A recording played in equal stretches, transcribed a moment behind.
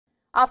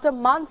After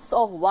months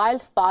of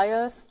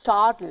wildfires,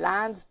 charred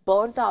lands,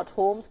 burnt-out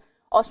homes,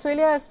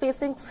 Australia is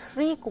facing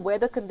freak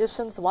weather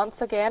conditions once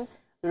again,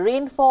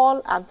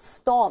 rainfall and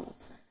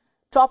storms.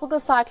 Tropical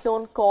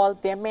cyclone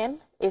called Damien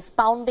is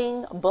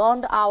pounding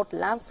burned-out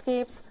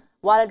landscapes.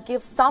 While it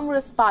gives some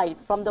respite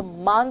from the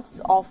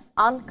months of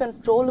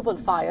uncontrollable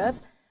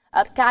fires,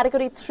 a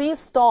Category 3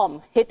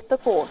 storm hit the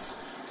coast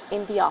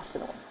in the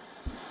afternoon.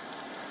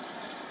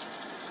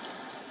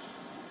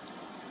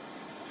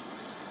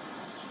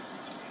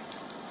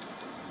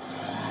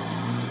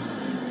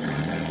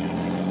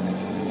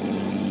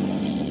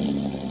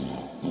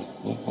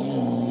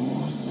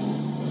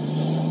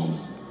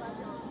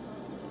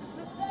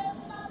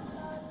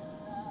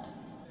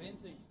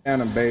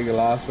 Down in Bega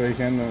last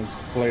weekend, it was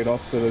the complete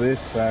opposite of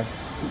this, so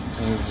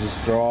it was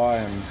just dry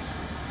and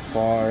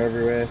fire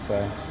everywhere, so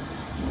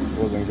it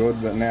wasn't good,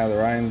 but now the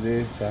rain's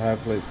here, so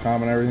hopefully it's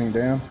calming everything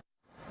down.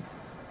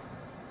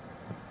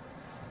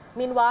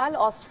 Meanwhile,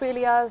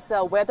 Australia's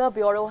Weather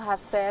Bureau has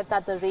said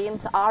that the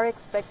rains are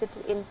expected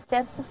to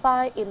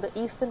intensify in the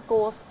eastern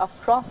coast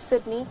across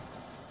Sydney.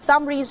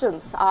 Some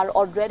regions are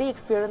already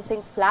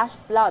experiencing flash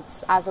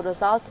floods as a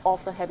result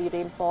of the heavy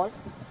rainfall,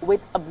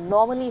 with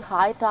abnormally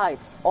high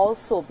tides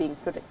also being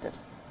predicted.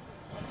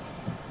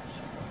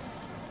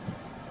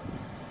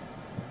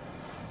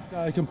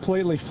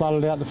 Completely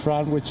flooded out the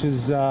front, which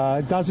is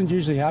it doesn't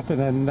usually happen,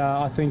 and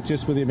I think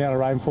just with the amount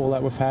of rainfall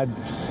that we've had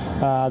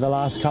the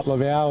last couple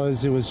of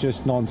hours, it was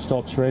just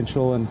non-stop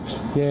torrential, and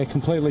yeah,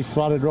 completely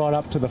flooded right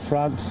up to the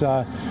front.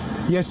 So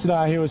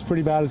yesterday here was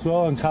pretty bad as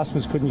well, and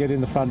customers couldn't get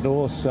in the front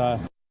door. So